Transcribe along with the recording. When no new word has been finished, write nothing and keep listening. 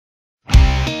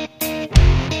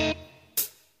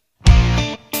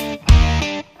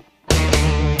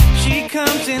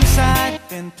who's inside.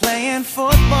 Been playing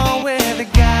football with a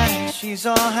guy. She's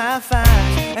all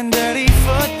high-fives and dirty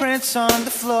footprints on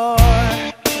the floor.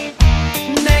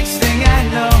 Next thing I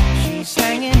know, she's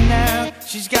hanging out.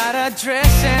 She's got a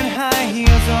dress and high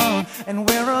heels on, and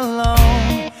we're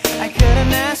alone. I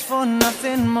couldn't ask for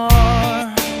nothing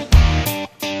more.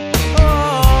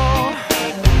 Oh,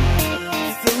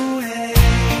 the way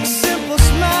a simple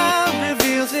smile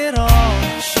reveals it all.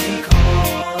 She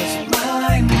calls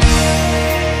my name.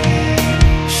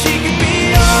 She could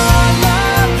be all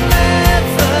I've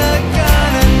ever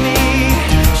gonna need.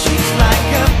 She's like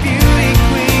a beauty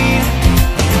queen,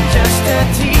 just a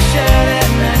t-shirt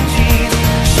and a jeans.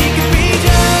 She could be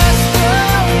just the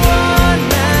one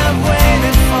I'm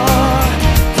waiting for.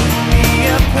 Could be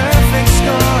a perfect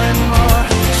score and more.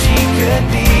 She could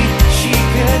be, she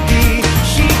could be,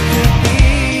 she could be.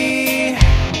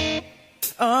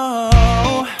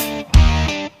 Oh,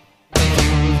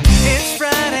 it's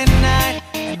Friday night,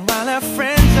 and while our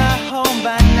friends are home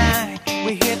by 9,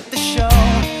 we hit the show,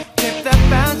 hit the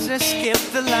bouncer, skip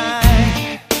the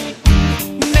line.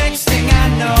 Next thing I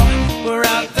know, we're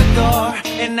out the door,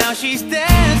 and now she's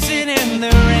dancing in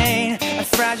the rain, a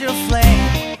fragile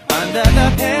flame under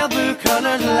the pale blue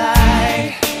colored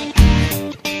light.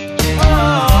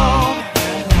 Oh,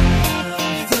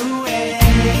 the way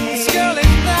this girl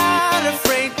is not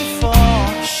afraid to fall.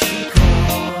 She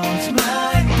calls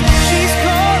my name. She's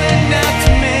calling out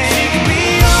to me. She could be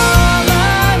all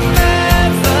I'm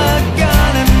ever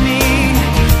gonna need.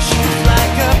 She's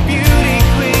like a beauty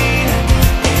queen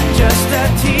in just a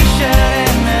t-shirt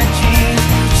and a jeans.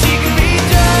 She could be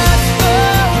just the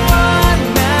one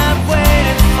I've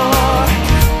waited for.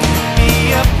 Could be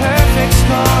a perfect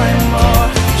score and more.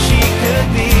 She could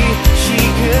be, she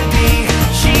could be,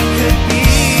 she could be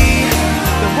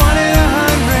the one in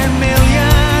 100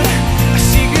 million. A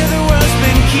secret the world's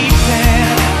been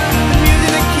keeping. The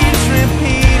music that keeps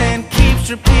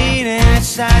repeating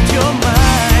inside your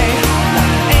mind.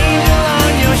 Like an angel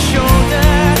on your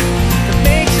shoulder that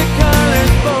makes the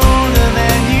colors bolder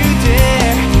than you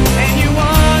dare. And you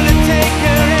wanna take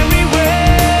her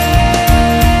everywhere.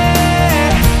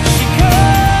 She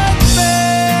could be.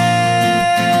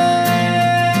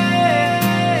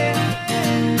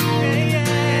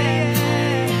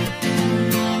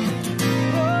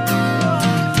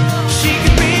 She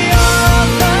could be all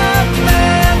I'm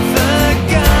ever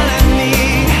gonna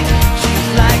need. She's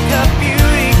like a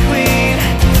beauty queen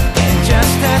in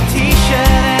just a t-shirt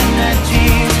and a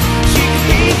jeans. She could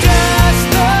be just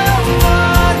the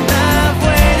one I've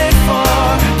waited for.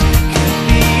 Could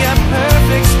be a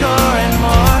perfect score and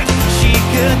more. She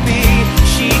could be,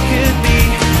 she could be,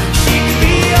 she could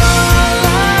be all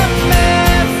I'm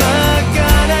ever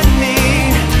gonna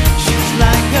need. She's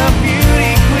like a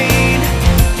beauty queen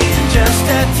in just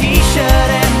a t-shirt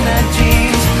and a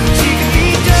jeans. She could be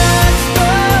just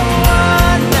the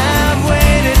one I've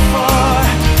waited for.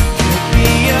 Could be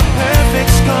a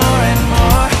perfect score and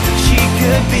more. She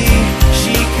could be,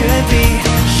 she could be,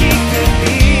 she could